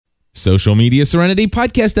Social Media Serenity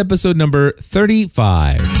podcast episode number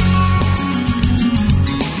 35.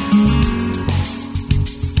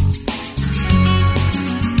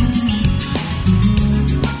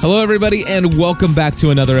 Hello, everybody, and welcome back to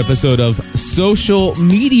another episode of Social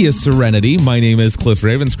Media Serenity. My name is Cliff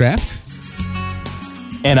Ravenscraft.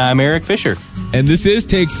 And I'm Eric Fisher. And this is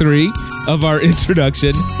take 3 of our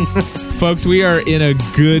introduction. Folks, we are in a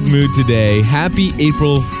good mood today. Happy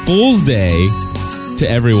April Fool's Day to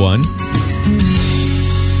everyone.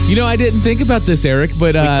 You know, I didn't think about this, Eric,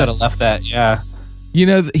 but... we could have left that, yeah. You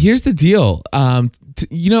know, here's the deal. I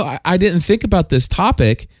didn't think about this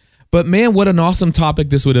topic, but man, what an awesome topic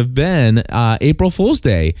this would have been. April Fool's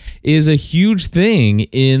Day is a huge thing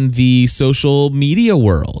in the social media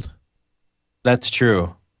world. That's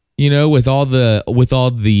true. You know, with all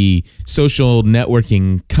the social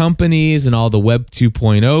networking companies and all the Web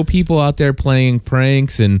 2.0 people out there playing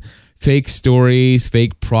pranks and fake stories,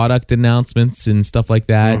 fake product announcements and stuff like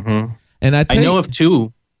that. Mm-hmm. And I know of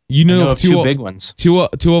two. You know of two big ones. Two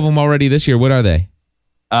of them already this year. What are they?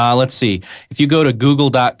 Let's see. If you go to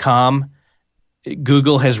Google.com,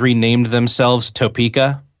 Google has renamed themselves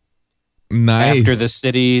Topeka. Nice. After the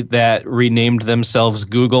city that renamed themselves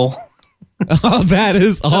Google. Oh, that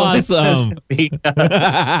is awesome.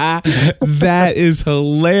 That is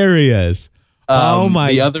hilarious. Oh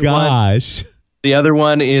my gosh. The other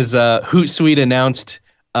one is Hootsuite announced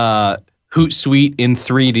Hootsuite in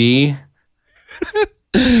 3D,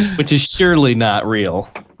 which is surely not real.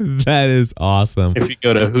 That is awesome. If you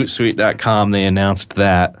go to Hootsuite.com, they announced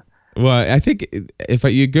that. Well, I think if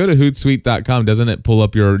you go to Hootsuite.com, doesn't it pull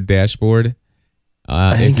up your dashboard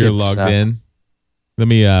if you're logged in? Let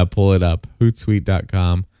me pull it up.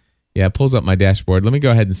 Hootsuite.com. Yeah, it pulls up my dashboard. Let me go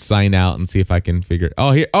ahead and sign out and see if I can figure it.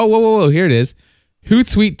 Oh, here. Oh, whoa. Here it is.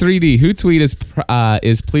 Hootsuite 3D. Hootsuite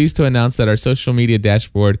is pleased to announce that our social media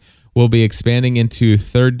dashboard will be expanding into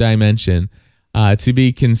third dimension to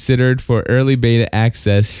be considered for early beta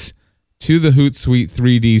access to the Hootsuite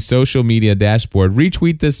 3D social media dashboard.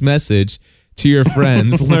 Retweet this message to your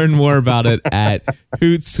friends. Learn more about it at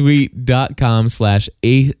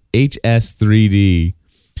hootsuite.com/HS3D.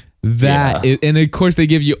 And of course they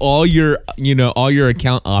give you all your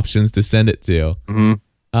account options to send it to. Mm-hmm.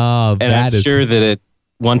 Oh, and I'm sure that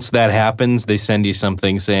once that happens, they send you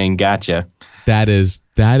something saying "Gotcha." That is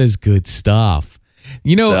good stuff.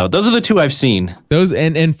 You know, so those are the two I've seen. Those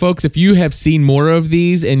and folks, if you have seen more of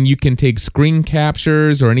these and you can take screen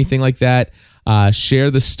captures or anything like that, share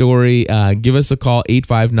the story. Give us a call,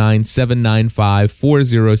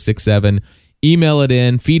 859-795-4067. Email it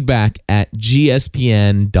in,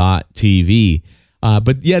 feedback@gspn.tv.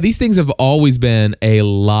 But yeah, these things have always been a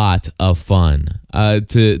lot of fun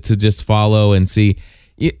to just follow and see.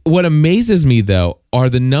 What amazes me, though, are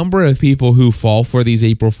the number of people who fall for these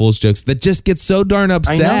April Fool's jokes that just get so darn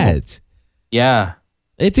upset. Yeah.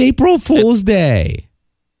 It's April Fool's Day.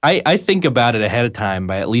 I think about it ahead of time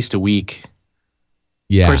by at least a week.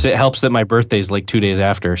 Yeah. Of course, it helps that my birthday's like 2 days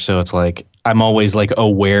after, so it's like I'm always like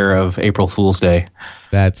aware of April Fool's Day.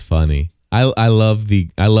 That's funny. I love the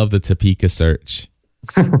Topeka search.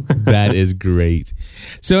 That is great.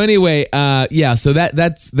 So anyway, so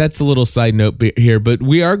that's a little side note here, but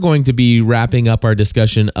we are going to be wrapping up our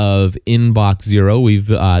discussion of Inbox Zero.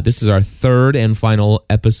 This is our third and final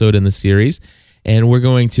episode in the series, and we're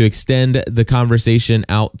going to extend the conversation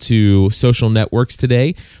out to social networks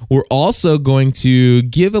today. We're also going to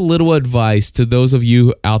give a little advice to those of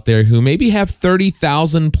you out there who maybe have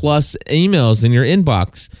 30,000 plus emails in your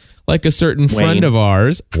inbox. Like a certain friend of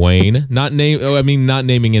ours, Wayne, not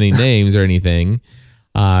naming any names or anything.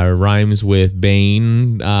 Rhymes with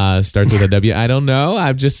Bane, starts with a W. I don't know.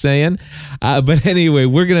 I'm just saying. But anyway,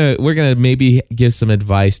 we're gonna maybe give some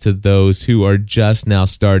advice to those who are just now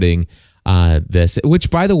starting this. Which,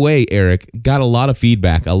 by the way, Eric, got a lot of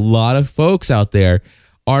feedback. A lot of folks out there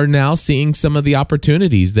are now seeing some of the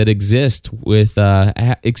opportunities that exist with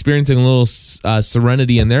experiencing a little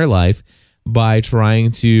serenity in their life by trying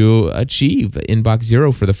to achieve Inbox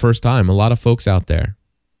Zero for the first time. A lot of folks out there.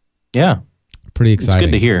 Yeah. Pretty exciting. It's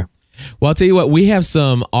good to hear. Well, I'll tell you what, we have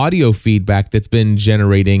some audio feedback that's been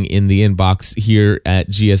generating in the inbox here at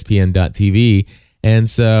gspn.tv. And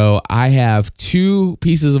so I have 2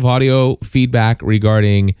 pieces of audio feedback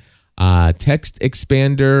regarding Text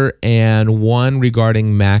Expander and one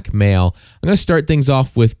regarding Mac Mail. I'm going to start things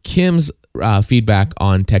off with Kim's feedback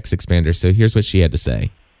on Text Expander. So here's what she had to say.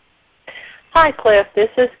 Hi, Cliff. This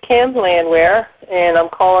is Kim Landwehr, and I'm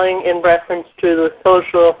calling in reference to the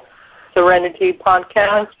Social Serenity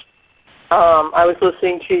podcast. I was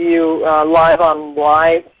listening to you live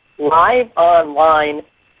online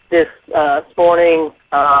this morning,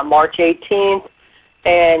 March 18th,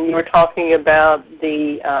 and you were talking about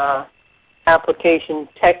the application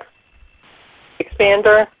text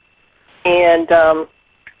expander, and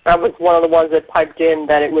I was one of the ones that piped in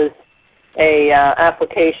that it was a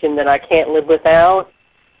application that I can't live without.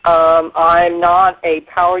 I'm not a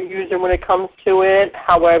power user when it comes to it.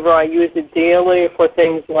 However, I use it daily for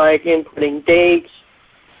things like inputting dates,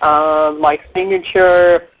 my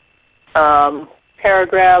signature,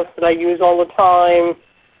 paragraphs that I use all the time.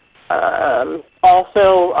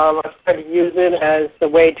 Also, I've started to use it as a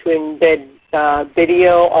way to embed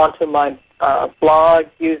video onto my blog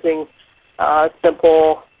using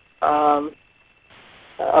simple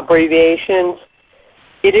abbreviations.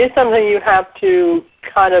 It is something you have to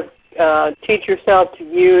kind of teach yourself to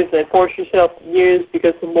use and force yourself to use,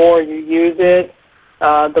 because the more you use it,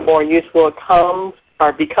 the more useful it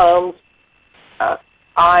becomes.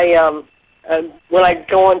 When I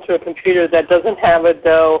go into a computer that doesn't have it,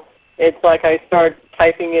 though, it's like I start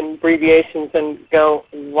typing in abbreviations and go,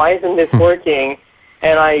 why isn't this working?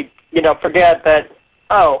 And I, forget that,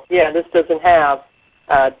 this doesn't have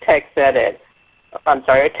text expander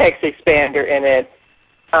in it.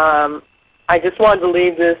 I just wanted to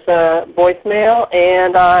leave this voicemail,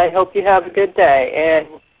 and I hope you have a good day. And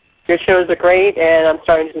your shows are great, and I'm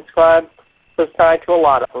starting to subscribe to a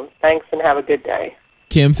lot of them. Thanks, and have a good day.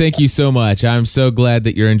 Kim, thank you so much. I'm so glad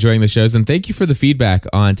that you're enjoying the shows, and thank you for the feedback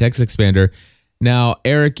on Text Expander. Now,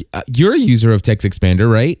 Eric, you're a user of Text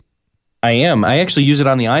Expander, right? I am. I actually use it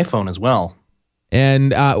on the iPhone as well.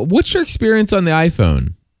 And what's your experience on the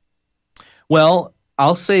iPhone? Well,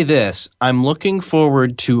 I'll say this. I'm looking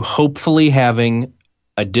forward to hopefully having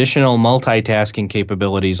additional multitasking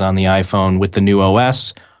capabilities on the iPhone with the new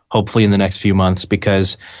OS, hopefully in the next few months,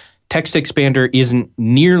 because Text Expander isn't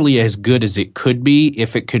nearly as good as it could be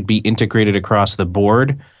if it could be integrated across the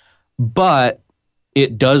board, but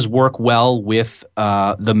it does work well with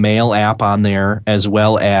the Mail app on there, as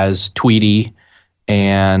well as Tweety,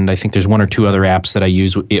 and I think there's one or two other apps that I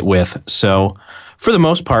use it with. So for the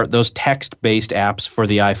most part, those text-based apps for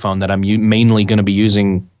the iPhone that I'm mainly going to be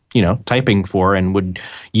using, typing for and would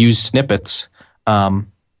use snippets,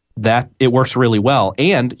 that it works really well.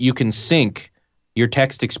 And you can sync your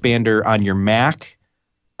Text Expander on your Mac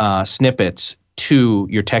snippets to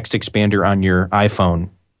your Text Expander on your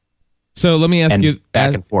iPhone. So let me ask you,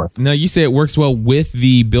 back and forth. Now, you say it works well with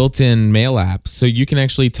the built-in Mail app, so you can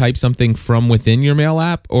actually type something from within your Mail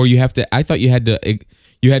app, or you have to. I thought you had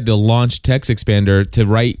to launch Text Expander to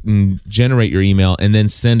write and generate your email and then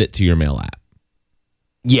send it to your Mail app.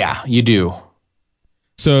 Yeah, you do.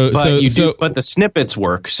 But the snippets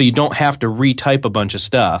work, so you don't have to retype a bunch of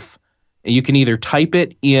stuff. You can either type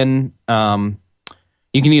it in.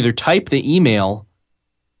 You can either type the email,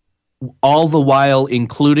 all the while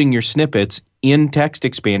including your snippets in Text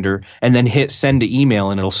Expander, and then hit send to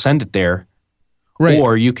email, and it'll send it there. Right.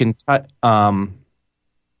 Or you can.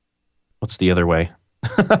 What's the other way?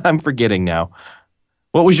 I'm forgetting now.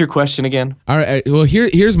 What was your question again? All right. Well,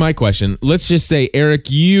 here's my question. Let's just say,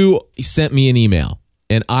 Eric, you sent me an email,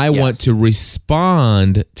 and I want to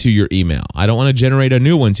respond to your email. I don't want to generate a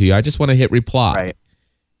new one to you. I just want to hit reply. Right.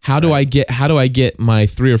 How do I get my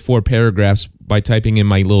 3 or 4 paragraphs by typing in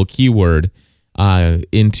my little keyword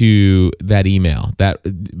into that email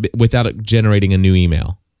without generating a new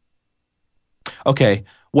email? Okay.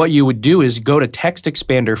 What you would do is go to Text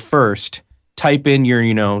Expander first, type in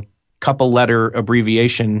your, couple letter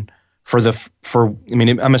abbreviation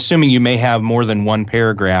I'm assuming you may have more than one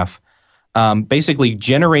paragraph. Basically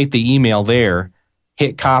generate the email there,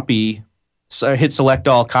 hit copy, hit select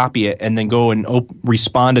all, copy it, and then go and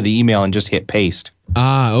respond to the email and just hit paste.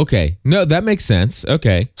 Ah, okay. No, that makes sense.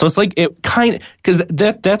 Okay. So it's like it kind of, because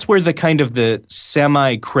that's where the kind of the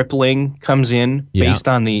semi-crippling comes in based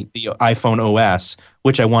on the iPhone OS,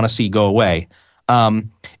 which I want to see go away.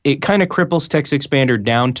 It kind of cripples Text Expander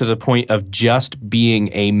down to the point of just being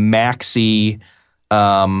a maxi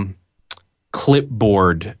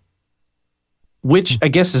clipboard, which I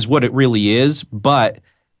guess is what it really is. But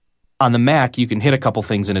on the Mac, you can hit a couple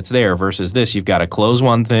things and it's there. Versus this, you've got to close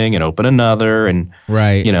one thing and open another, and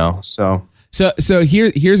right, so. So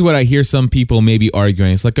here's what I hear some people maybe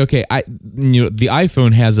arguing. It's like, okay, the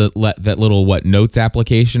iPhone has that little notes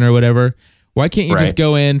application or whatever. Why can't you just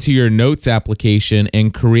go into your notes application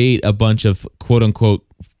and create a bunch of quote unquote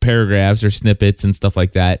paragraphs or snippets and stuff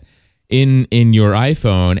like that in your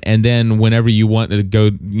iPhone, and then whenever you want to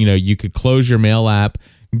go, you could close your Mail app,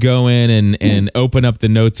 go in and open up the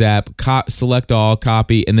Notes app, select all,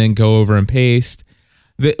 copy, and then go over and paste.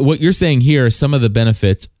 what you're saying here, some of the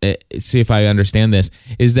benefits, see if I understand this,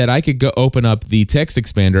 is that I could go open up the text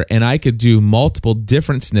expander and I could do multiple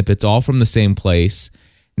different snippets all from the same place.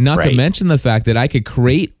 Not to mention the fact that I could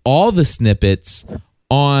create all the snippets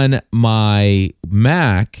on my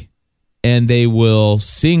Mac and they will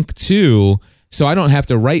sync too, so I don't have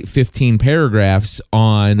to write 15 paragraphs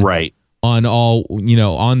on all,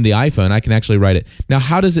 on the iPhone. I can actually write it. Now,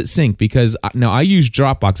 how does it sync? Because now I use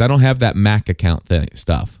Dropbox. I don't have that Mac account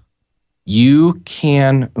stuff. You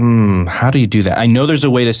can, how do you do that? I know there's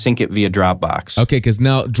a way to sync it via Dropbox. Okay, because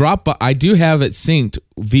now Dropbox, I do have it synced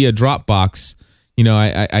via Dropbox.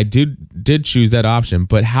 I did choose that option,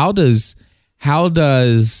 but how does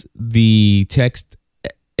the text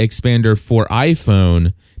expander for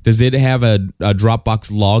iPhone, does it have a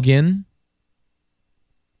Dropbox login?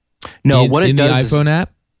 No, what it does in the iPhone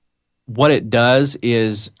app? What it does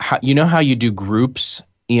is, how you do groups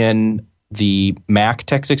in the Mac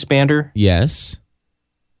text expander? Yes.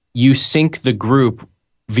 You sync the group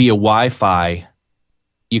via Wi-Fi.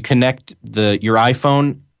 You connect your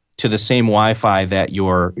iPhone to the same Wi-Fi that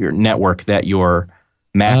your network that your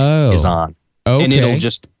Mac is on. Okay. And it'll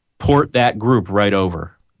just port that group right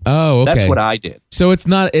over. Oh, okay. That's what I did. So it's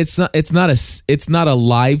not a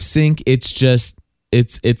live sync. It's just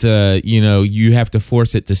it's a you have to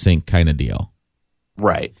force it to sync kind of deal.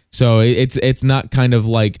 Right. So it's not kind of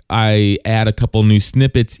like I add a couple new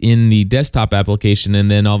snippets in the desktop application and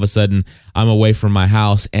then all of a sudden I'm away from my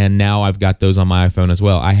house and now I've got those on my iPhone as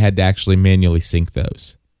well. I had to actually manually sync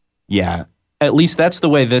those. Yeah. At least that's the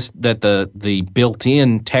way that the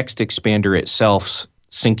built-in text expander itself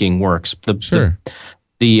syncing works.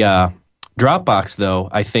 The Dropbox, though,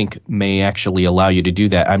 I think may actually allow you to do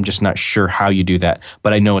that. I'm just not sure how you do that,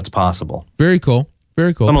 but I know it's possible. Very cool.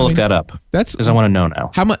 Very cool. I'm gonna look that up. That's because I want to know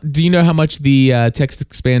now. How much? Do you know how much the text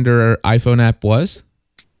expander iPhone app was?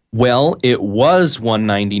 Well, it was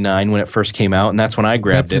 $199 when it first came out, and that's when I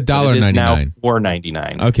grabbed it. $1.99. It is now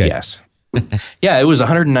 $4.99. Okay. Yes. Yeah, it was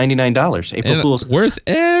 $199. April Fool's. Worth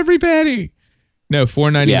every penny. No,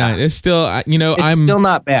 $4.99. Yeah. It's still, it's still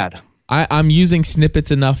not bad. I'm using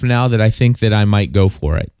snippets enough now that I think that I might go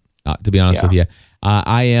for it. To be honest with you,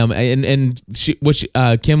 I am. And what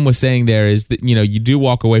Kim was saying there is that you do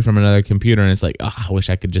walk away from another computer and it's like, I wish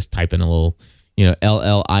I could just type in a little,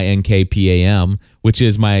 LLINKPAM, which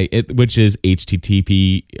is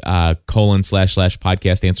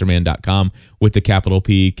http://podcastanswerman.com with the capital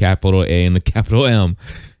P, capital A, and the capital M.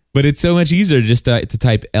 But it's so much easier just to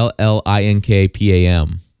type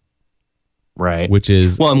LLINKPAM. Right. Which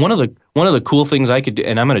is and one of the cool things I could do,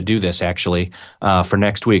 and I'm going to do this actually for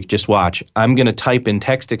next week. Just watch. I'm going to type in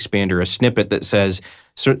Text Expander a snippet that says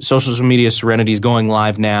social media Serenity is going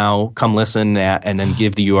live now. Come listen, and then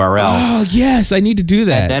give the URL. Oh yes, I need to do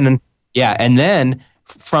that. And then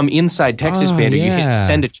from inside Text Expander, you hit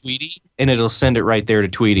send to Tweety, and it'll send it right there to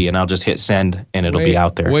Tweety, and I'll just hit send, and it'll be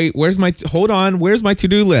out there. Wait, where's my? Hold on, where's my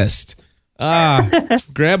to-do list?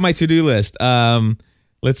 Grab my to-do list.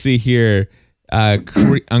 Let's see here. I'm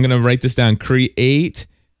going to write this down. Create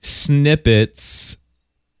snippets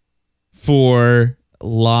for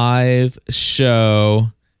live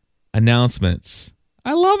show announcements.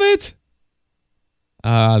 I love it.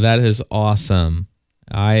 That is awesome.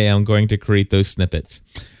 I am going to create those snippets.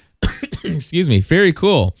 Excuse me. Very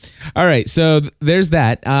cool. All right. So there's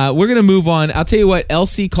that. We're going to move on. I'll tell you what,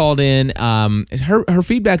 Elsie called in. Her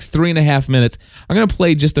feedback's 3.5 minutes. I'm going to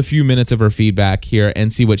play just a few minutes of her feedback here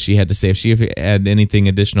and see what she had to say, if she had anything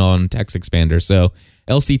additional on Text Expander. So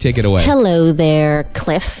Elsie, take it away. Hello there,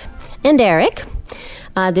 Cliff and Eric.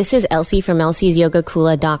 This is Elsie from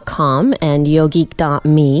elsiesYogaKula.com and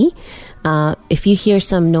yogeek.me. If you hear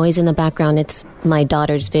some noise in the background, it's my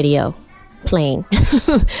daughter's video playing.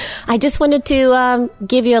 I just wanted to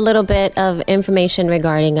give you a little bit of information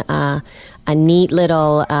regarding a neat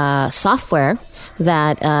little software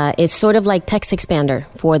that is sort of like Text Expander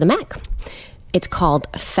for the Mac. It's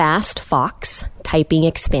called FastFox Typing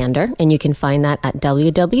Expander, and you can find that at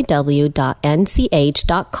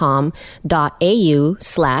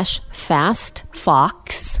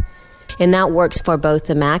www.nch.com.au/FastFox, and that works for both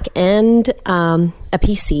the Mac and a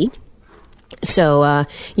PC. So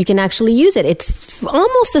you can actually use it. It's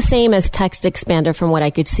almost the same as Text Expander from what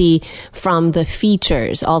I could see from the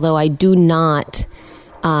features, although I do not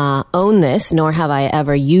own this, nor have I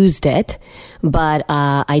ever used it. But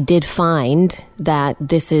I did find that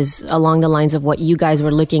this is along the lines of what you guys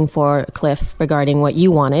were looking for, Cliff, regarding what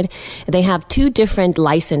you wanted. They have two different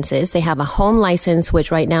licenses. They have a home license,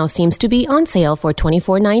 which right now seems to be on sale for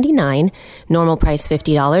 $24.99, normal price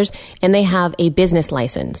 $50. And they have a business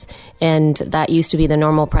license. And that used to be the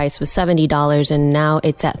normal price was $70, and now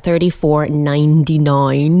it's at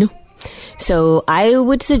 $34.99. So I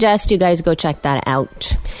would suggest you guys go check that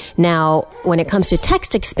out. Now, when it comes to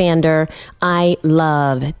Text Expander, I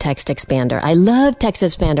love Text Expander. I love Text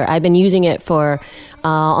Expander. I've been using it for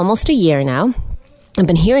almost a year now. I've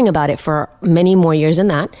been hearing about it for many more years than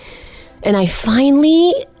that. And I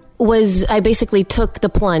basically took the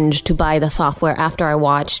plunge to buy the software after I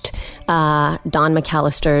watched Don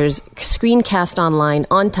McAllister's screencast online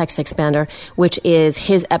on Text Expander, which is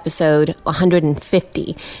his episode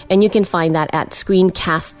 150. And you can find that at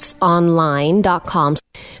screencastsonline.com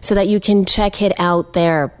so that you can check it out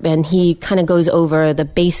there. And he kind of goes over the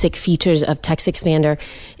basic features of Text Expander,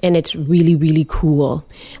 and it's really, really cool.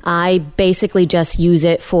 I basically just use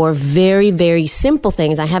it for very, very simple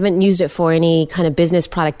things. I haven't used it for any kind of business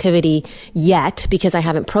productivity yet because I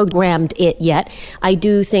haven't programmed it yet. I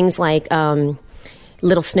do things like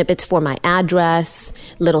little snippets for my address,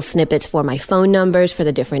 little snippets for my phone numbers, for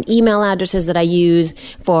the different email addresses that I use,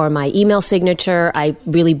 for my email signature. I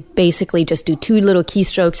really basically just do two little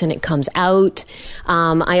keystrokes and it comes out.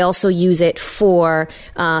 I also use it for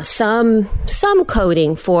some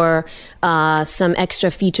coding for some extra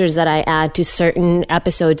features that I add to certain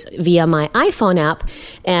episodes via my iPhone app.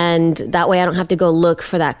 And that way I don't have to go look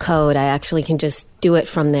for that code. I actually can just do it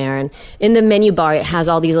from there. And in the menu bar, it has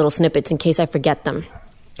all these little snippets in case I forget them.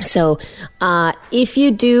 So if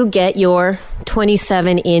you do get your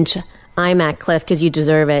 27-inch iMac, Cliff, because you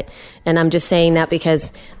deserve it, and I'm just saying that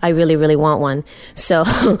because I really, really want one. So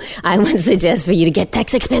I would suggest for you to get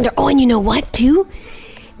Text Expander. Oh, and you know what, too?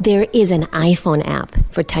 There is an iPhone app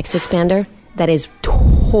for Text Expander that is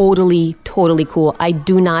totally, totally cool. I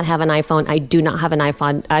do not have an iPhone. I do not have an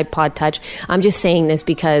iPod Touch. I'm just saying this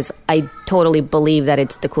because I totally believe that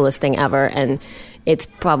it's the coolest thing ever, and it's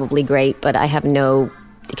probably great, but I have no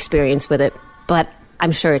experience with it. But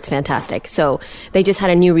I'm sure it's fantastic. So they just had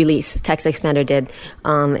a new release, Text Expander did,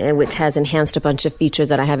 and which has enhanced a bunch of features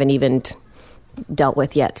that I haven't even dealt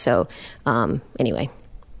with yet. So anyway,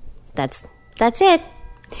 that's it.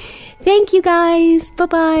 Thank you, guys.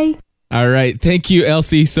 Bye-bye. All right. Thank you,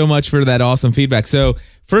 Elsie, so much for that awesome feedback. So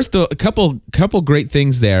first, a couple great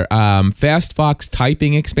things there. FastFox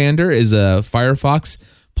Typing Expander is a Firefox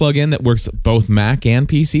plugin that works both Mac and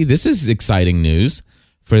PC. This is exciting news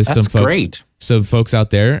for some folks. Great. Some folks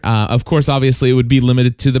out there. Of course, obviously, it would be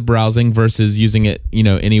limited to the browsing versus using it,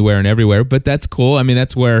 anywhere and everywhere. But that's cool. I mean,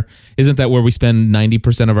 isn't that where we spend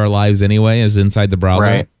 90% of our lives anyway? Is inside the browser?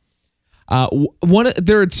 Right.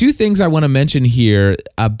 There are two things I want to mention here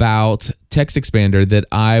about Text Expander that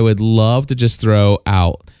I would love to just throw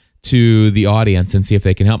out to the audience and see if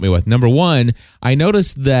they can help me with. Number one, I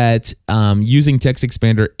noticed that using Text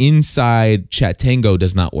Expander inside Chatango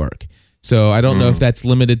does not work. So I don't know if that's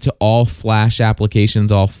limited to all Flash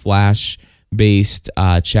applications, all Flash-based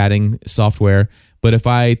chatting software. But if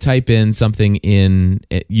I type in something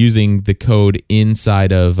using the code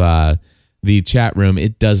inside of the chat room,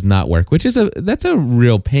 it does not work, that's a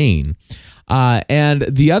real pain. And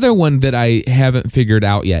the other one that I haven't figured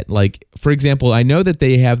out yet, like, for example, I know that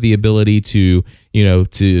they have the ability to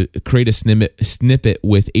create a snippet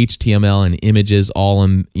with HTML and images all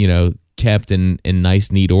in, kept in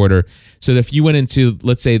nice, neat order. So that if you went into,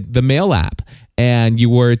 let's say, the Mail app and you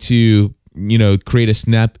were to, create a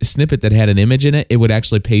snippet that had an image in it, it would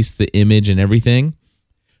actually paste the image and everything.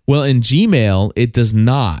 Well, in Gmail, it does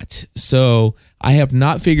not. So I have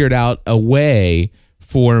not figured out a way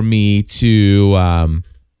for me to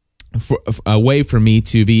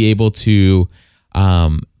be able to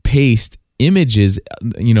paste images.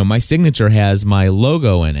 My signature has my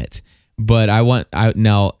logo in it, but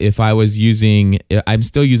now if I'm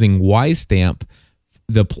still using YStamp,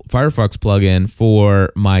 the Firefox plugin,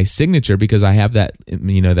 for my signature because I have that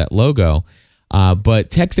that logo. But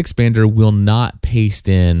Text Expander will not paste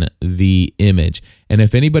in the image. And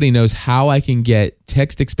if anybody knows how I can get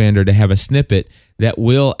Text Expander to have a snippet that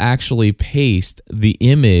will actually paste the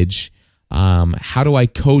image, how do I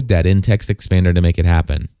code that in Text Expander to make it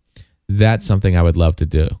happen? That's something I would love to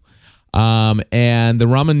do. And the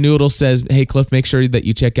Ramen Noodle says, "Hey Cliff, make sure that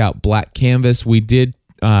you check out Black Canvas." We talked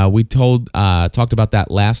about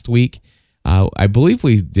that last week. I believe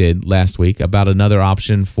we did last week about another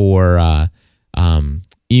option for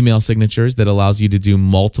email signatures that allows you to do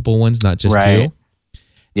multiple ones, not just two.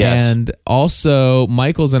 Yes. And also,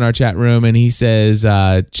 Michael's in our chat room, and he says,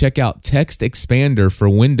 check out Text Expander for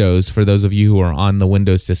Windows for those of you who are on the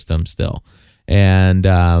Windows system still. And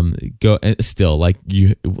go still like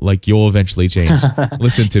you'll eventually change.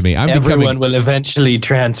 Listen to me. Everyone will eventually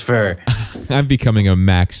transfer. I'm becoming a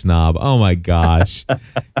Mac snob. Oh my gosh.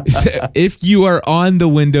 So if you are on the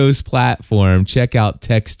Windows platform, check out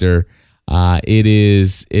Texter. It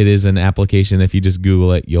is an application. If you just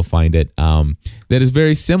Google it, you'll find it. That is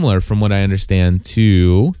very similar, from what I understand,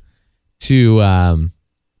 to the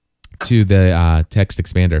Text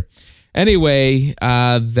Expander. Anyway,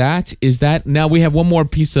 that is that. Now we have one more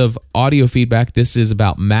piece of audio feedback. This is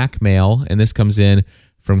about Mac Mail, and this comes in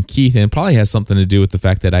from Keith, and it probably has something to do with the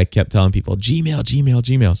fact that I kept telling people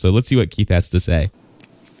Gmail. So let's see what Keith has to say.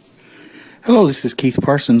 Hello, this is Keith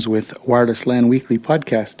Parsons with Wireless LAN Weekly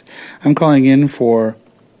Podcast. I'm calling in for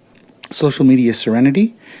social media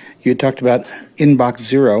Serenity. You had talked about Inbox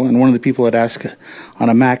Zero, and one of the people had asked on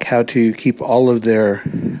a Mac how to keep all of their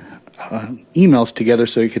emails together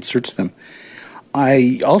so you could search them.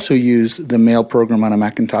 I also use the mail program on a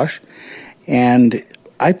Macintosh, and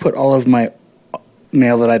I put all of my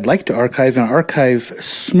mail that I'd like to archive in an archive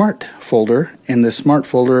smart folder, and the smart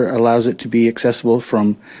folder allows it to be accessible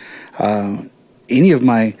from any of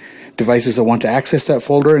my devices that want to access that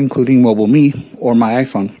folder, including MobileMe or my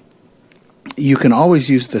iPhone. You can always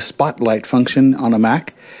use the Spotlight function on a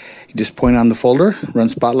Mac. You just point on the folder, run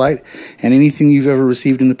Spotlight, and anything you've ever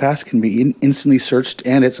received in the past can be instantly searched,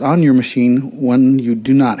 and it's on your machine when you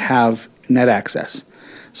do not have net access.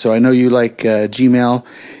 So I know you like Gmail,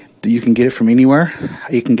 that you can get it from anywhere.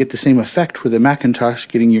 You can get the same effect with a Macintosh,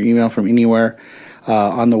 getting your email from anywhere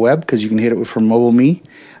on the web, because you can hit it from MobileMe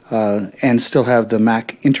and still have the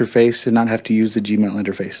Mac interface and not have to use the Gmail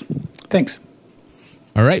interface. Thanks.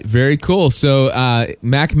 All right, very cool. So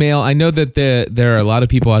Mac Mail, I know that there are a lot of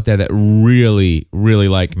people out there that really, really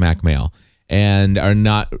like Mac Mail and are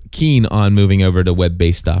not keen on moving over to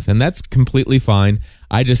web-based stuff, and that's completely fine.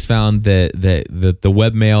 I just found that the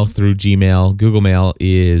web mail through Gmail, Google Mail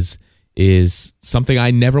is something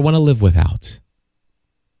I never want to live without.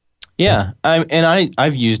 Yeah,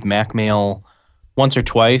 I've used Mac Mail once or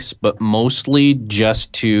twice, but mostly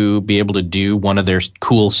just to be able to do one of their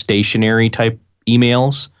cool stationary type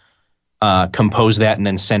emails, compose that, and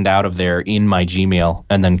then send out of there in my Gmail,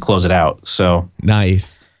 and then close it out. So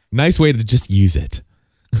nice way to just use it.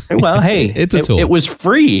 Well, hey, it's a tool. It was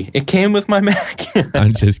free. It came with my Mac.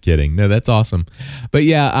 I'm just kidding. No, that's awesome. But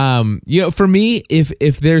yeah, for me,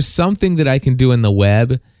 if there's something that I can do in the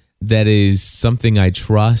web that is something I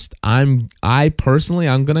trust, I'm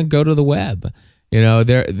gonna go to the web.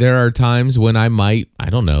 There are times when I might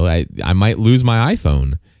lose my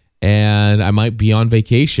iPhone, and I might be on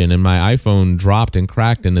vacation and my iPhone dropped and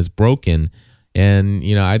cracked and is broken, and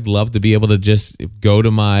I'd love to be able to just go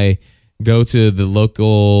to the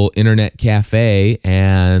local internet cafe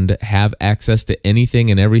and have access to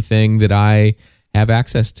anything and everything that I have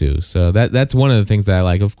access to. So that's one of the things that I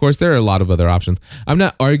like. Of course, there are a lot of other options. I'm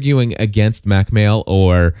not arguing against Mac Mail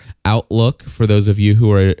or Outlook for those of you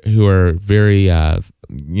who are very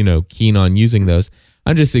keen on using those.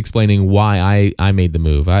 I'm just explaining why I made the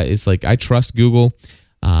move. It's like I trust Google,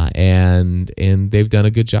 and they've done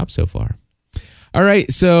a good job so far. All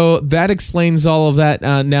right, so that explains all of that.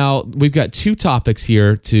 Now we've got two topics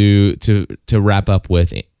here to wrap up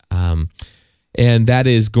with, and that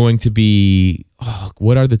is going to be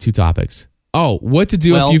what are the two topics? What to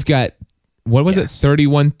do if you've got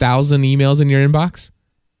 31,000 emails in your inbox?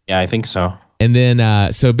 Yeah, I think so. And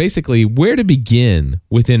then so basically, where to begin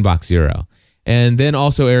with Inbox Zero, and then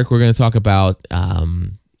also Eric, we're going to talk about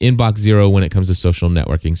Inbox Zero when it comes to social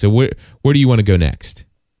networking. So where do you want to go next?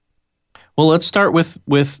 Well, let's start with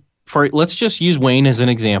let's just use Wayne as an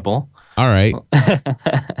example. All right.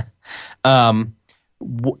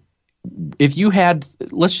 If you had,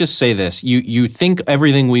 let's just say this, you think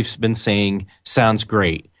everything we've been saying sounds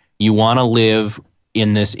great. You want to live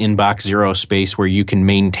in this Inbox Zero space where you can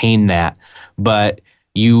maintain that, but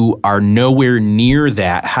you are nowhere near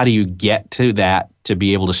that. How do you get to that to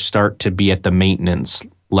be able to start to be at the maintenance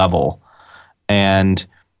level? And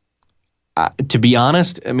to be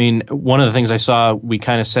honest, I mean, one of the things I saw we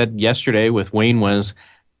kind of said yesterday with Wayne was,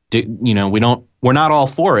 we're not all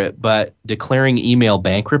for it, but declaring email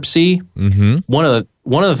bankruptcy. Mm-hmm. One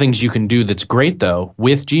of the things you can do that's great though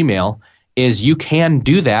with Gmail is you can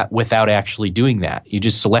do that without actually doing that. You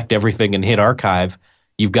just select everything and hit archive.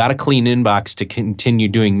 You've got a clean inbox to continue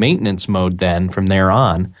doing maintenance mode then from there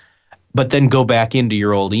on, but then go back into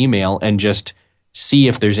your old email and just see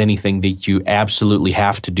if there's anything that you absolutely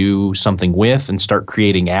have to do something with and start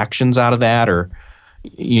creating actions out of that, or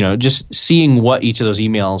just seeing what each of those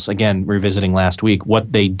emails, again, revisiting last week,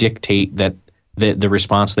 what they dictate that the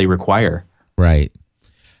response they require. Right.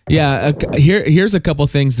 Yeah. Here's a couple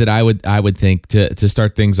things that I would think to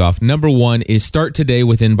start things off. Number one is start today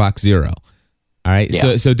with inbox zero. All right.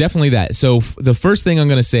 Yeah. So definitely that. So the first thing I'm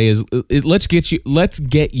going to say is let's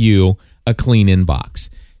get you a clean inbox.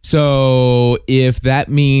 So if that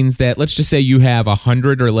means that, let's just say you have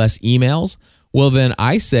 100 or less emails, well, then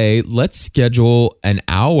I say let's schedule an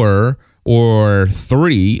hour or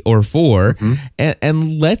 3 or 4,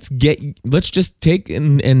 and let's just take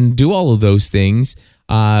and do all of those things,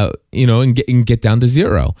 and get down to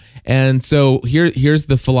zero. And so here's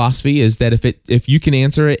the philosophy is that if you can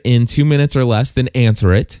answer it in 2 minutes or less, then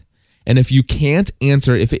answer it. And if you can't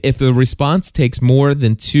answer, if the response takes more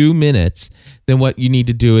than 2 minutes, then what you need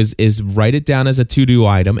to do is write it down as a to-do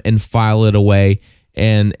item and file it away,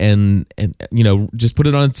 and just put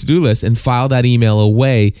it on a to-do list and file that email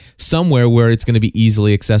away somewhere where it's going to be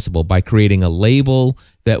easily accessible by creating a label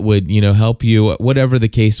that would help you, whatever the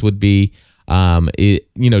case would be.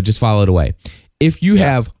 Just file it away. If you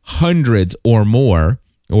have hundreds or more,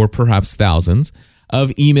 or perhaps thousands of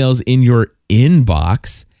emails in your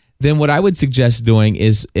inbox, then what I would suggest doing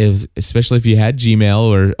is, especially if you had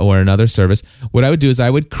Gmail or another service, what I would do is I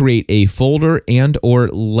would create a folder or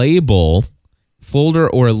label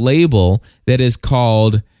that is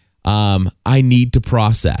called I need to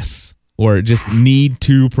process, or just need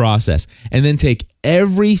to process, and then take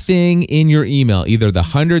everything in your email, either the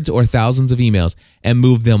hundreds or thousands of emails, and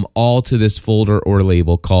move them all to this folder or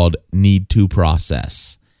label called need to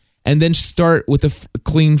process. And then start with a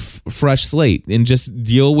clean, fresh slate and just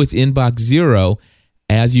deal with inbox zero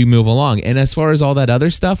as you move along. And as far as all that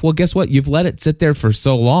other stuff, well, guess what? You've let it sit there for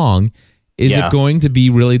so long. Is it going to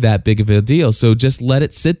be really that big of a deal? So just let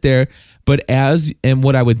it sit there. But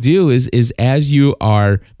what I would do is as you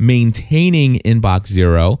are maintaining inbox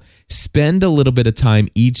zero, spend a little bit of time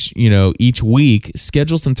each week,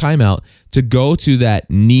 schedule some time out to go to that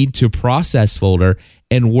need to process folder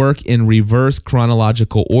and work in reverse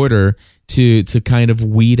chronological order to kind of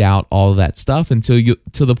weed out all of that stuff until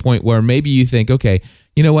to the point where maybe you think, okay,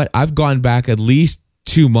 you know what? I've gone back at least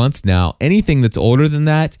 2 months now. Anything that's older than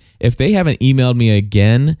that, if they haven't emailed me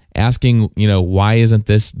again asking, why isn't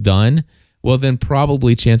this done? Well, then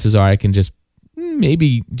probably chances are I can just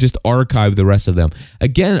maybe just archive the rest of them.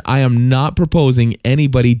 Again, I am not proposing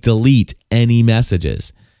anybody delete any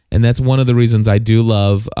messages. And that's one of the reasons I do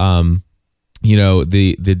love, the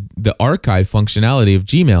archive functionality of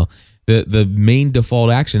Gmail. The main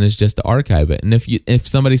default action is just to archive it. And if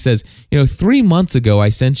somebody says, 3 months ago I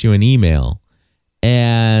sent you an email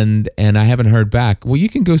and I haven't heard back, well, you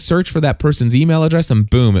can go search for that person's email address and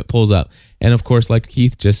boom, it pulls up. And of course, like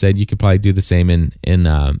Keith just said, you could probably do the same in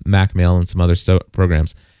Mac Mail and some other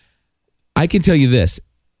programs. I can tell you this,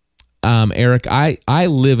 Eric, I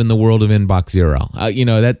live in the world of inbox zero.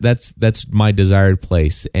 That's my desired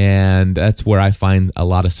place, and that's where I find a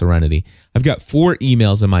lot of serenity. I've got 4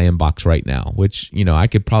 emails in my inbox right now, which I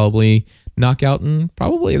could probably knock out in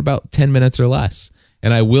probably about 10 minutes or less.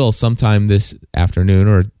 And I will sometime this afternoon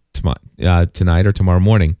or tonight or tomorrow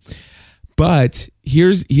morning. But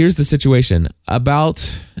here's the situation. I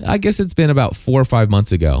guess it's been about 4 or 5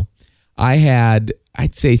 months ago, I had,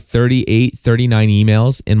 I'd say 38, 39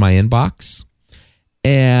 emails in my inbox.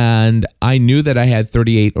 And I knew that I had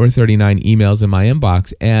 38 or 39 emails in my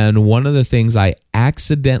inbox. And one of the things I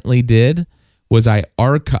accidentally did was I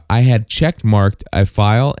had check marked a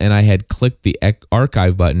file and I had clicked the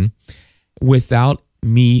archive button without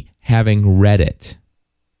me having read it.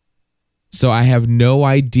 So I have no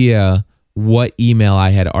idea what email I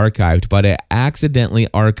had archived, but I accidentally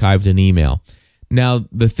archived an email. Now,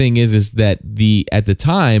 the thing is that at the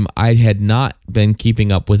time, I had not been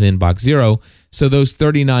keeping up with inbox zero, so those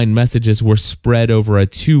 39 messages were spread over a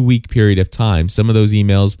 2-week period of time. Some of those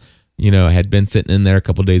emails, had been sitting in there a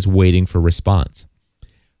couple of days waiting for response.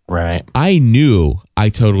 Right. I knew I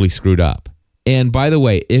totally screwed up. And by the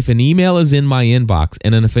way, if an email is in my inbox,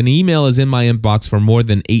 and if an email is in my inbox for more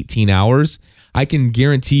than 18 hours, I can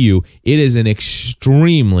guarantee you it is an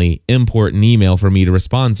extremely important email for me to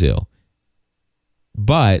respond to.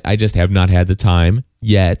 But I just have not had the time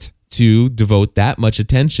yet to devote that much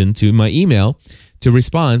attention to my email to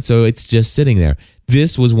respond, so it's just sitting there.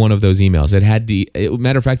 This was one of those emails.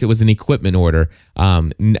 Matter of fact, it was an equipment order,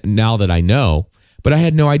 now that I know. But I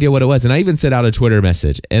had no idea what it was. And I even sent out a Twitter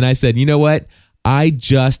message. And I said, you know what? I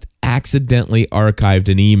just accidentally archived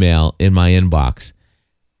an email in my inbox.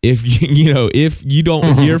 If you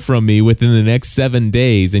don't hear from me within the next 7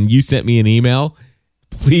 days and you sent me an email,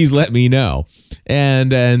 please let me know.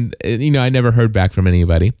 and I never heard back from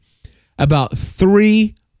anybody. About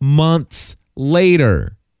 3 months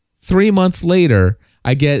later,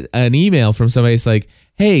 I get an email from somebody. It's like,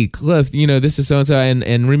 hey, Cliff, this is so-and-so.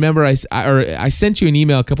 And remember, I sent you an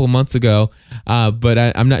email a couple of months ago, but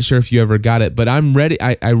I'm not sure if you ever got it. But I'm ready.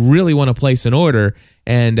 I really want to place an order.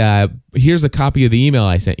 And here's a copy of the email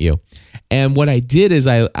I sent you. And what I did is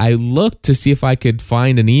I looked to see if I could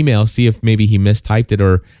find an email, see if maybe he mistyped it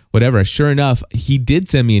or whatever. Sure enough, he did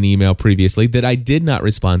send me an email previously that I did not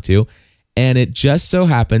respond to. And it just so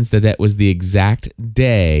happens that was the exact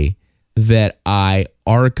day that I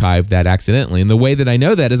archived that accidentally. And the way that I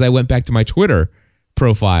know that is I went back to my Twitter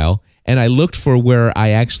profile and I looked for where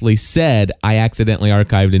I actually said I accidentally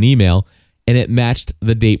archived an email, and it matched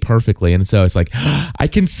the date perfectly. And so it's like, I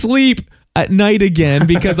can sleep at night again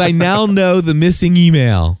because I now know the missing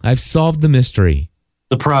email. I've solved the mystery.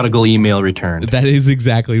 The prodigal email returned. That is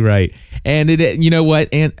exactly right. And you know what,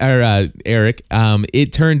 Eric,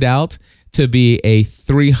 it turned out to be a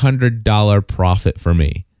 $300 profit for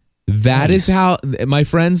me. That nice. Is how, my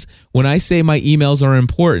friends, when I say my emails are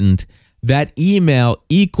important, that email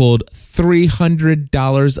equaled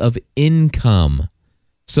 $300 of income.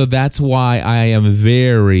 So that's why I am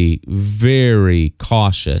very, very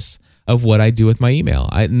cautious of what I do with my email.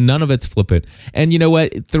 None of it's flippant. And you know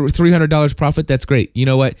what? $300 profit, that's great. You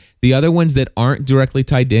know what? The other ones that aren't directly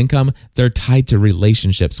tied to income, they're tied to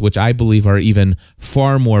relationships, which I believe are even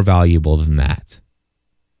far more valuable than that.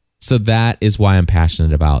 So that is why I'm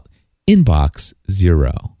passionate about Inbox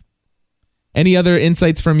Zero. Any other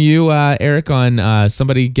insights from you, Eric, on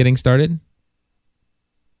somebody getting started?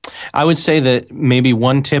 I would say that maybe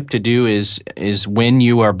one tip to do is when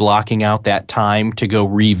you are blocking out that time to go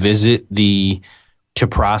revisit to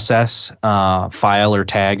process file or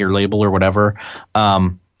tag or label or whatever.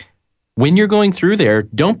 When you're going through there,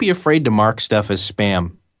 don't be afraid to mark stuff as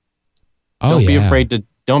spam. Don't be afraid to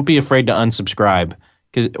unsubscribe,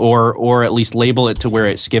 or at least label it to where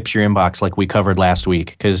it skips your inbox, like we covered last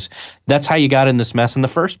week, because that's how you got in this mess in the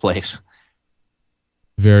first place.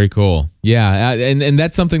 Very cool. Yeah, and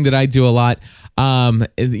that's something that I do a lot. And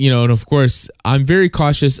of course, I'm very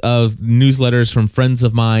cautious of newsletters from friends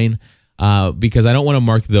of mine because I don't want to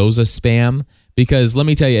mark those as spam. Because let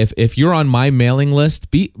me tell you, if you're on my mailing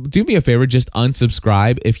list, do me a favor, just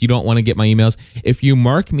unsubscribe if you don't want to get my emails. If you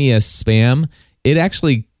mark me as spam, it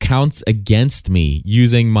actually counts against me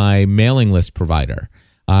using my mailing list provider.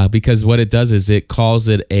 Because what it does is it calls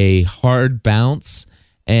it a hard bounce,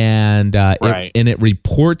 and it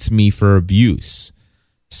reports me for abuse.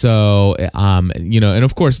 So, and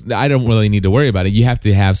of course, I don't really need to worry about it. You have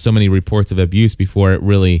to have so many reports of abuse before it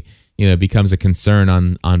really, becomes a concern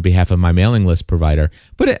on behalf of my mailing list provider.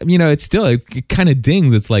 But, it kind of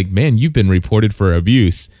dings. It's like, man, you've been reported for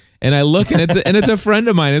abuse. And I look, and it's a friend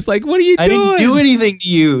of mine. It's like, what are you doing? I didn't do anything to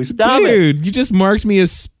you. Stop Dude, it. You just marked me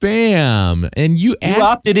as spam. And you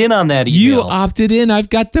opted in on that email. You opted in. I've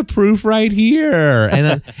got the proof right here.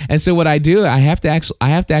 And so what I do, I have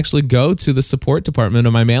to actually go to the support department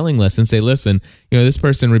of my mailing list and say, listen, this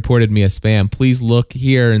person reported me as spam. Please look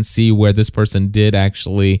here and see where this person did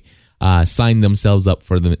actually sign themselves up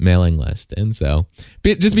for the mailing list. And so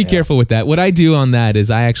just be careful with that. What I do on that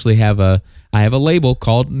is I actually have a label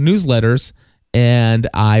called newsletters, and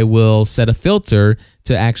I will set a filter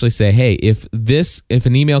to actually say, hey, if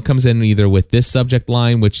an email comes in either with this subject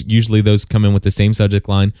line, which usually those come in with the same subject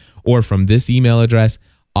line, or from this email address,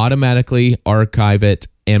 automatically archive it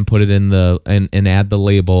and put it in and add the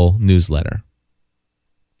label newsletter.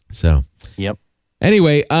 So, yep.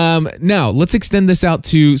 Anyway, now let's extend this out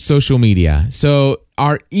to social media. So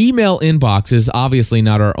our email inbox is obviously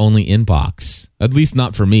not our only inbox, at least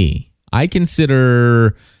not for me. I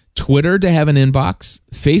consider Twitter to have an inbox.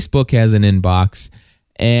 Facebook has an inbox.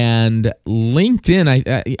 And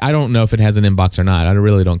LinkedIn, I don't know if it has an inbox or not. I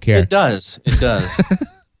really don't care. It does.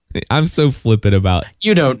 I'm so flippant about.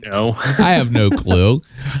 You don't know. I have no clue.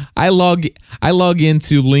 I log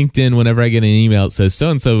into LinkedIn whenever I get an email. It says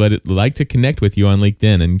so-and-so would like to connect with you on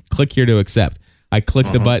LinkedIn, and click here to accept. I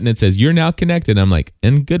click the button. It says you're now connected. I'm like,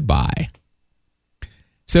 and goodbye.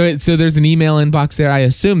 So there's an email inbox there. I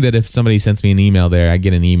assume that if somebody sends me an email there, I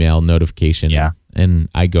get an email notification. Yeah. And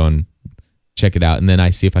I go and check it out, and then I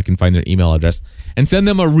see if I can find their email address and send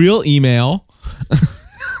them a real email.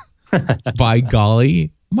 By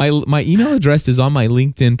golly, my email address is on my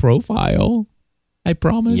LinkedIn profile. I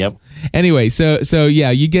promise. Yep. Anyway, so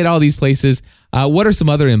yeah, you get all these places. What are some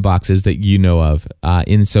other inboxes that you know of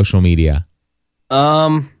in social media?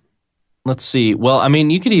 Let's see. Well, I mean,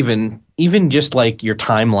 you could even just like your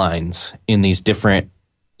timelines in these different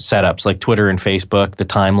setups like Twitter and Facebook, the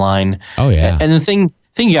timeline. Oh, yeah. And the thing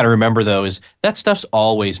you got to remember, though, is that stuff's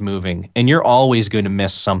always moving and you're always going to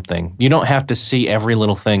miss something. You don't have to see every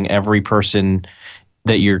little thing every person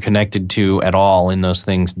that you're connected to at all in those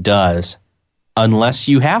things does, unless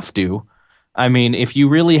you have to. I mean, if you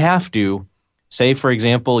really have to, say, for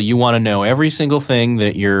example, you want to know every single thing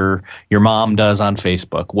that your mom does on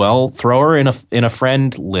Facebook. Well, throw her in a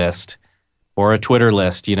friend list or a Twitter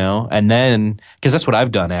list, and then, because that's what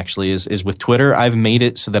I've done actually is with Twitter, I've made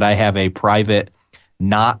it so that I have a private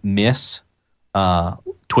not miss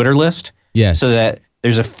Twitter list. Yes. So that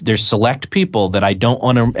there's select people that I don't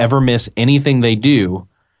want to ever miss anything they do.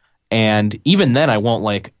 And even then I won't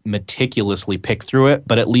like meticulously pick through it,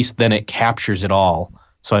 but at least then it captures it all.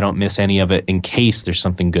 So I don't miss any of it in case there's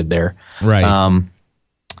something good there. Right.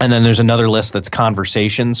 And then there's another list that's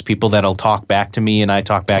conversations, people that'll talk back to me and I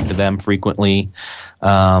talk back to them frequently.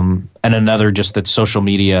 And another just that's social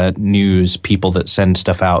media news, people that send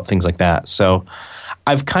stuff out, things like that. So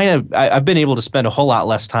I've been able to spend a whole lot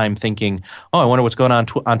less time thinking, oh, I wonder what's going on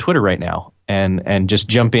on Twitter right now, and just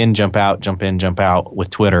jump in, jump out, jump in, jump out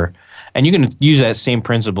with Twitter. And you can use that same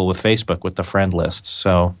principle with Facebook with the friend lists.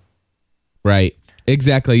 So, right.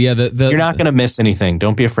 Exactly. Yeah. You're not going to miss anything.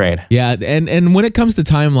 Don't be afraid. Yeah. And when it comes to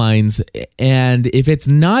timelines, and if it's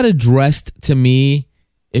not addressed to me,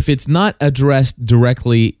 if it's not addressed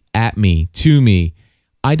directly at me, to me,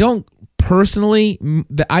 I don't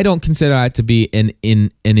consider that to be an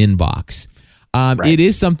inbox. Right. It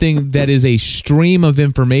is something that is a stream of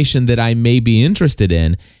information that I may be interested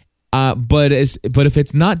in. But if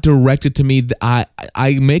it's not directed to me,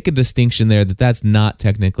 I make a distinction there that's not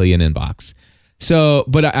technically an inbox. So,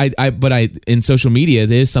 but I in social media,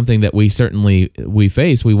 it is something that we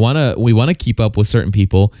face. We want to keep up with certain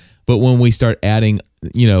people, but when we start adding,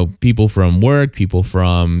 people from work, people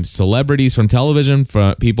from celebrities, from television,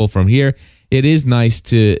 from people from here, it is nice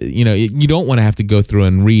to, you don't want to have to go through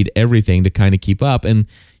and read everything to kind of keep up. And,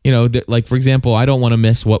 like, for example, I don't want to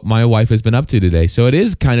miss what my wife has been up to today. So it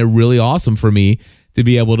is kind of really awesome for me to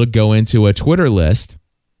be able to go into a Twitter list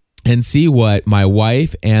and see what my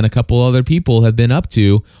wife and a couple other people have been up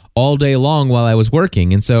to all day long while I was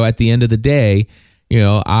working. And so at the end of the day,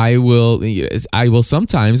 I will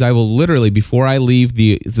literally, before I leave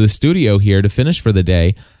the studio here to finish for the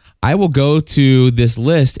day, I will go to this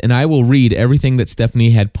list and I will read everything that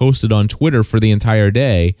Stephanie had posted on Twitter for the entire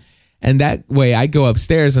day. And that way I go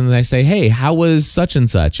upstairs and I say, hey, how was such and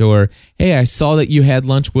such? Or, hey, I saw that you had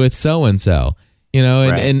lunch with so-and-so.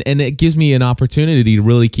 Right. and it gives me an opportunity to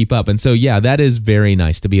really keep up. And so, yeah, that is very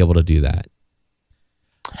nice to be able to do that.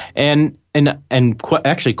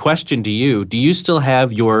 Actually, question to you: do you still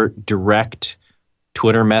have your direct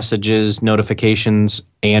Twitter messages notifications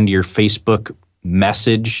and your Facebook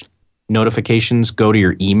message notifications go to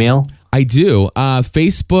your email? I do.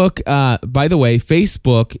 Facebook. By the way,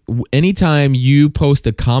 Facebook. Anytime you post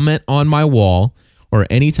a comment on my wall, or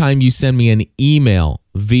anytime you send me an email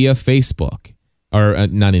via Facebook. Or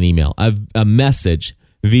not an email, a message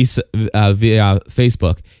via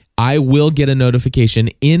Facebook, I will get a notification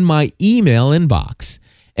in my email inbox.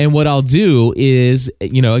 And what I'll do is,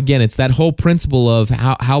 again, it's that whole principle of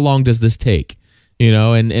how long does this take?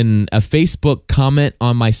 And a Facebook comment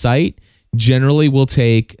on my site generally will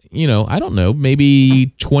take, I don't know,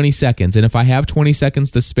 maybe 20 seconds. And if I have 20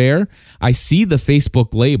 seconds to spare, I see the Facebook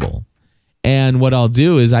label. And what I'll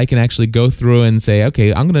do is I can actually go through and say,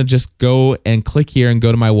 okay, I'm going to just go and click here and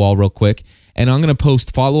go to my wall real quick. And I'm going to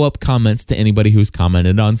post follow-up comments to anybody who's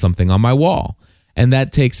commented on something on my wall. And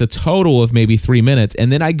that takes a total of maybe 3 minutes.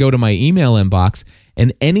 And then I go to my email inbox,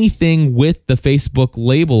 and anything with the Facebook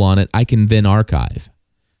label on it, I can then archive.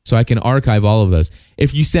 So I can archive all of those.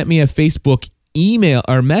 If you sent me a Facebook email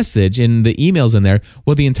or message and the email's in there,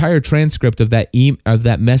 well, the entire transcript of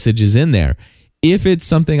that message is in there. If it's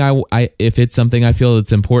something I feel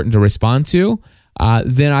it's important to respond to,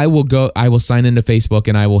 then I will sign into Facebook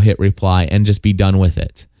and I will hit reply and just be done with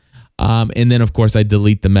it. And then of course I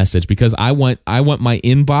delete the message because I want my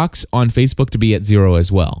inbox on Facebook to be at 0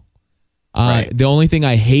 as well. Right. The only thing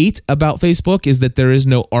I hate about Facebook is that there is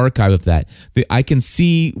no archive of that. I can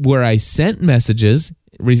see where I sent messages,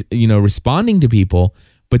 responding to people,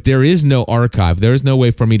 but there is no archive. There is no way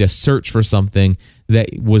for me to search for something that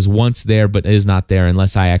was once there but is not there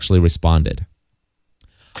unless I actually responded.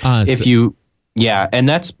 And to be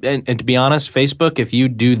honest, Facebook, if you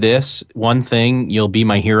do this one thing, you'll be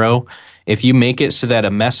my hero. If you make it so that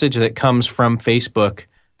a message that comes from Facebook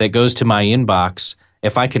that goes to my inbox,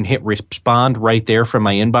 if I can hit respond right there from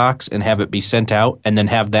my inbox and have it be sent out and then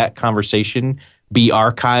have that conversation be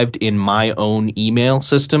archived in my own email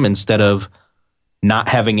system instead of not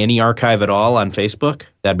having any archive at all on Facebook,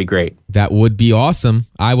 that'd be great. That would be awesome.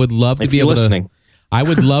 I would love to If be you're able listening. to. I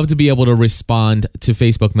would love to be able to respond to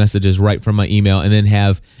Facebook messages right from my email and then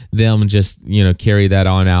have them just, carry that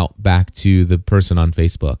on out back to the person on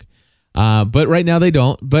Facebook. But right now they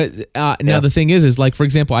don't. But now the thing is like, for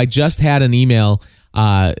example, I just had an email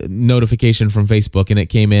notification from Facebook, and it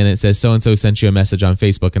came in. It says so-and-so sent you a message on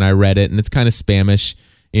Facebook, and I read it, and it's kind of spamish.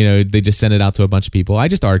 They just sent it out to a bunch of people. I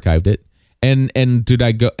just archived it. And did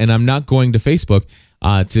I go? And I'm not going to Facebook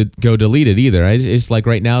to go delete it either. It's like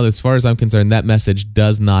right now, as far as I'm concerned, that message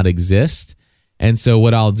does not exist. And so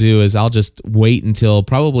what I'll do is I'll just wait until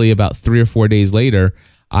probably about 3 or 4 days later.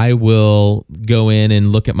 I will go in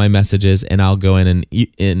and look at my messages, and I'll go in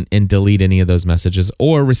and delete any of those messages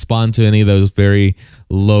or respond to any of those very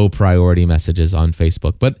low priority messages on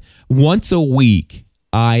Facebook. But once a week,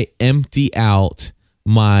 I empty out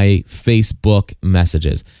my Facebook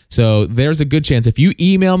messages. So there's a good chance if you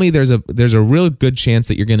email me, there's a real good chance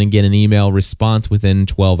that you're going to get an email response within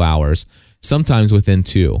 12 hours, sometimes within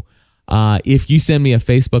 2. If you send me a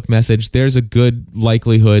Facebook message, there's a good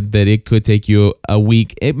likelihood that it could take you a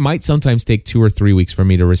week. It might sometimes take 2 or 3 weeks for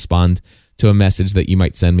me to respond to a message that you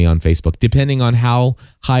might send me on Facebook, depending on how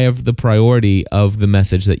high of the priority of the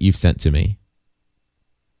message that you've sent to me.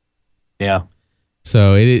 Yeah.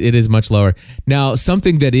 So it is much lower. Now,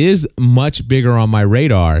 something that is much bigger on my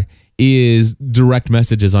radar is direct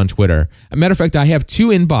messages on Twitter. As a matter of fact, I have 2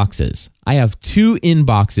 inboxes. I have 2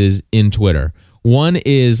 inboxes in Twitter. One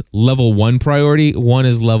is level 1 priority. One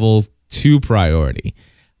is level 2 priority.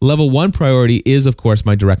 Level 1 priority is, of course,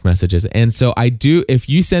 my direct messages. And so if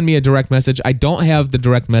you send me a direct message, I don't have the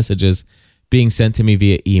direct messages being sent to me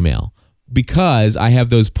via email because I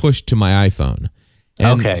have those pushed to my iPhone.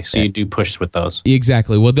 Okay, so you do push with those.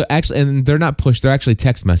 Exactly. Well, they're not pushed. They're actually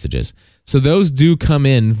text messages. So those do come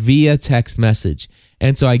in via text message.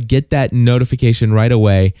 And so I get that notification right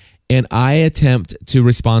away, and I attempt to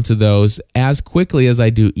respond to those as quickly as I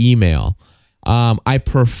do email. I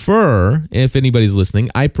prefer, if anybody's listening,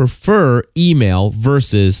 I prefer email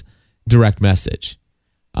versus direct message.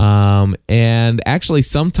 And actually,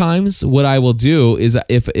 sometimes what I will do is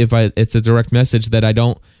if it's a direct message that I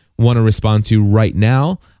don't want to respond to right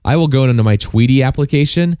now, I will go into my Tweety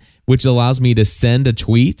application, which allows me to send a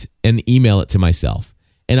tweet and email it to myself.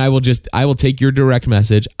 And I will take your direct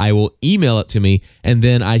message, I will email it to me, and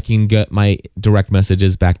then I can get my direct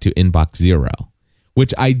messages back to inbox 0,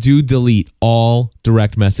 which I do delete all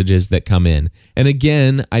direct messages that come in. And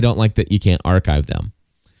again, I don't like that you can't archive them.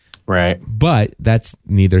 Right. But that's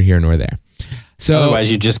neither here nor there. So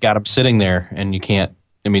otherwise, you just got them sitting there, and you can't.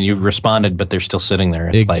 I mean, you've responded, but they're still sitting there.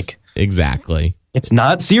 It's exactly. It's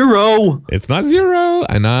not 0. It's not 0,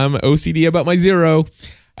 and I'm OCD about my 0.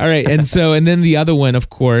 All right, and then the other one,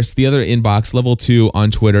 of course, the other inbox, level 2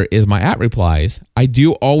 on Twitter, is my @ replies. I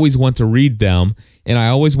do always want to read them, and I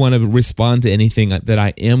always want to respond to anything that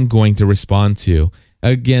I am going to respond to.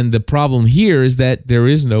 Again, the problem here is that there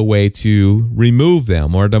is no way to remove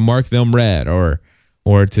them or to mark them red or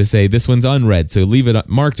to say this one's unread, so leave it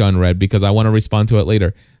marked unread because I want to respond to it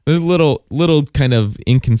later. There's little kind of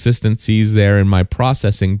inconsistencies there in my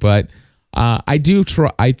processing, but I do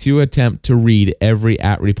attempt to read every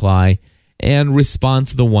 @ reply and respond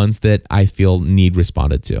to the ones that I feel need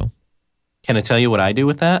responded to. Can I tell you what I do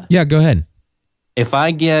with that? Yeah, go ahead. If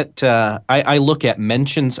I get, I look at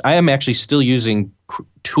mentions. I am actually still using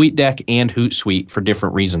TweetDeck and Hootsuite for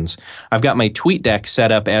different reasons. I've got my TweetDeck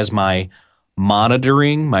set up as my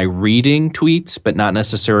monitoring, my reading tweets, but not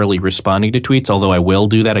necessarily responding to tweets, although I will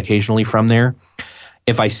do that occasionally from there.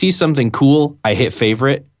 If I see something cool, I hit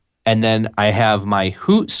favorite, and then I have my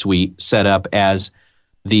Hootsuite set up as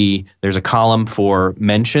there's a column for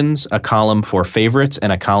mentions, a column for favorites,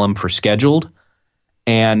 and a column for scheduled.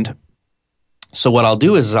 And so what I'll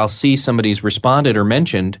do is I'll see somebody's responded or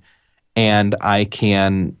mentioned, and I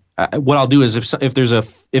can. What I'll do is if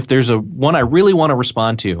there's a one I really want to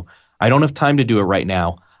respond to, I don't have time to do it right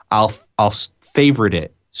now. I'll favorite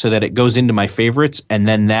it so that it goes into my favorites, and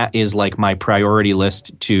then that is like my priority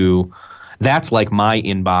list that's like my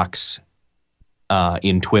inbox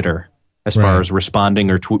in Twitter as far as responding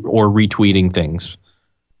or retweeting things.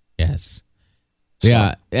 Yes. So.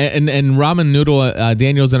 Yeah, and Ramen Noodle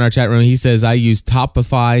Daniel's in our chat room. He says, I use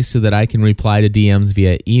Topify so that I can reply to DMs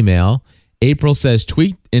via email. April says,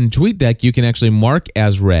 in TweetDeck, you can actually mark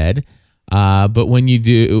as read. But when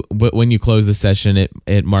you close the session,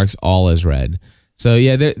 it marks all as read. So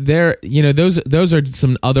yeah, those are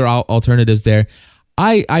some other alternatives there.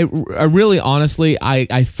 I really honestly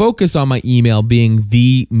I focus on my email being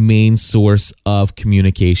the main source of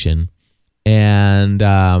communication, and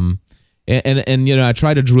and you know, I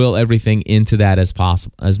try to drill everything into that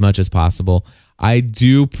as much as possible. I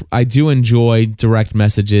do enjoy direct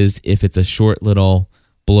messages if it's a short little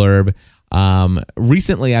blurb.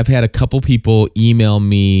 Recently I've had a couple people email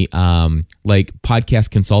me like podcast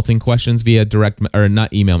consulting questions via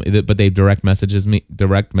not email me, but they've direct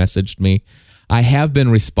messaged me. I have been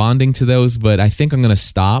responding to those, but I think I'm going to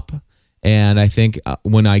stop. And I think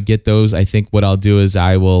when I get those, I think what I'll do is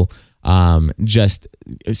I will just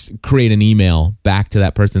create an email back to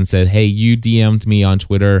that person and said, hey, you DM'd me on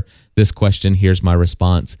Twitter this question, here's my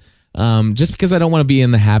response. Just because I don't want to be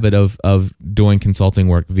in the habit of doing consulting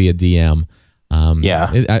work via DM.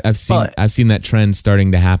 I've seen that trend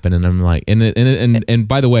starting to happen, and I'm like, and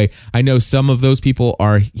by the way, I know some of those people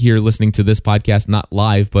are here listening to this podcast, not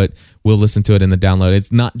live, but will listen to it in the download.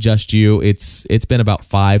 It's not just you. It's been about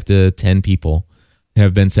 5 to 10 people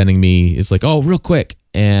have been sending me. It's like, oh, real quick,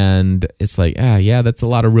 and it's like, yeah, that's a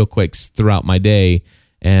lot of real quicks throughout my day,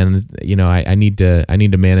 and you know, I need to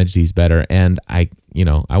manage these better, and I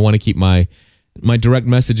want to keep my direct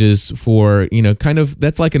messages for, you know, kind of,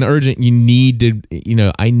 that's like an urgent,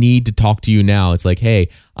 I need to talk to you now. It's like, hey,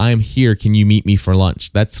 I'm here. Can you meet me for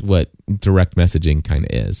lunch? That's what direct messaging kind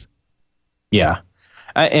of is. Yeah.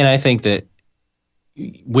 And I think that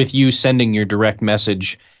with you sending your direct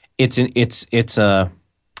message, it's an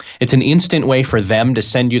instant way for them to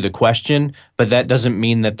send you the question, but that doesn't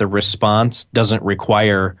mean that the response doesn't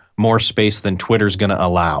require more space than Twitter's going to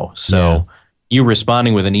allow. So yeah. You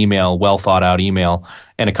responding with an email, well thought out email,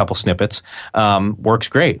 and a couple snippets works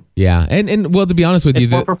great. Yeah, and well, to be honest with you,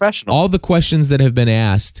 it's more professional. All the questions that have been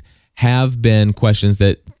asked have been questions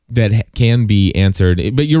that can be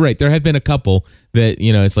answered. But you're right, there have been a couple that,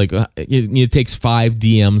 you know, it's like it takes 5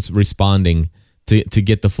 DMs responding to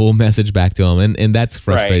get the full message back to them, and that's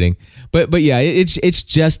frustrating. Right. But yeah,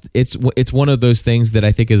 it's one of those things that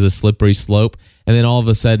I think is a slippery slope, and then all of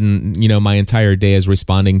a sudden, you know, my entire day is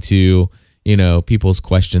responding to, you know, people's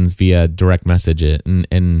questions via direct message it,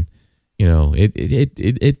 and you know,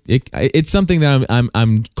 it's something that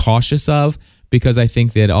I'm cautious of, because I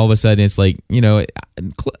think that all of a sudden it's like, you know,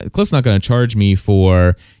 Cliff's not going to charge me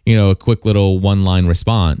for, you know, a quick little one-line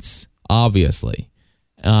response, obviously.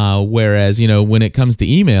 Whereas, you know, when it comes to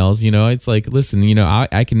emails, you know, it's like, listen, you know,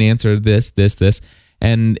 I can answer this,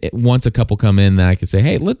 and once a couple come in, then I can say,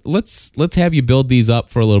 hey, let's have you build these up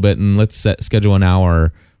for a little bit, and let's schedule an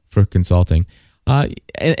hour for consulting.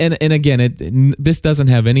 And again, this doesn't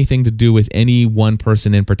have anything to do with any one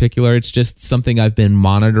person in particular. It's just something I've been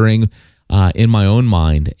monitoring in my own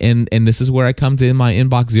mind. And this is where I come to in my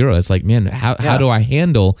inbox zero. It's like, man, how do I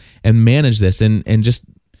handle and manage this? And just,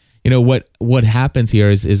 you know, what happens here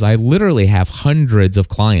is I literally have hundreds of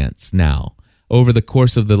clients now. Over the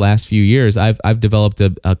course of the last few years, I've developed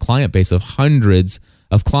a client base of hundreds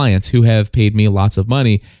of clients who have paid me lots of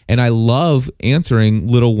money, and I love answering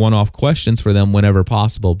little one-off questions for them whenever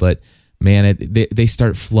possible. But man, they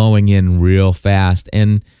start flowing in real fast,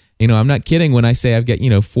 and you know, I'm not kidding when I say I've got, you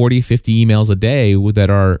know, 40, 50 emails a day that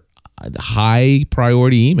are high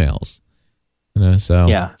priority emails. You know, so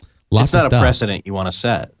yeah, lots it's not of stuff. A precedent you want to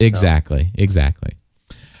set. So. Exactly.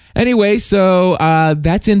 Anyway, so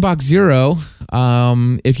that's Inbox Zero.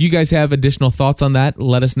 If you guys have additional thoughts on that,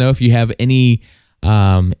 let us know. If you have any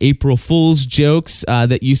April Fool's jokes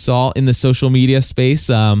that you saw in the social media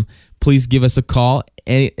space, please give us a call.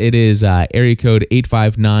 It is area code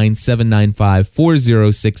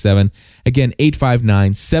 859-795-4067. Again,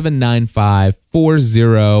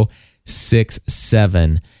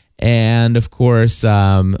 859-795-4067. And of course,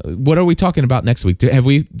 what are we talking about next week? Have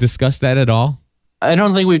we discussed that at all? I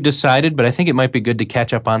don't think we've decided, but I think it might be good to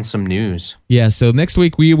catch up on some news. Yeah, so next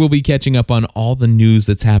week we will be catching up on all the news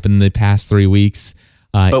that's happened in the past 3 weeks.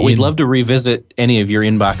 But we'd love to revisit any of your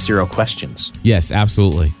Inbox Zero questions. Yes,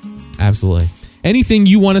 absolutely. Anything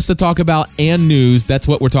you want us to talk about and news, that's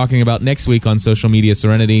what we're talking about next week on Social Media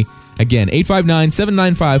Serenity. Again,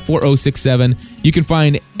 859-795-4067. You can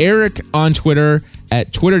find Eric on Twitter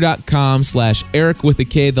at twitter.com/Eric with a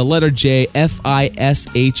K, the letter J,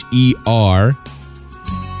 FISHER.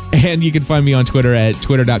 And you can find me on Twitter at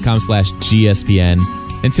twitter.com/GSPN.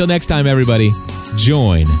 Until next time, everybody,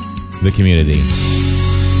 join the community.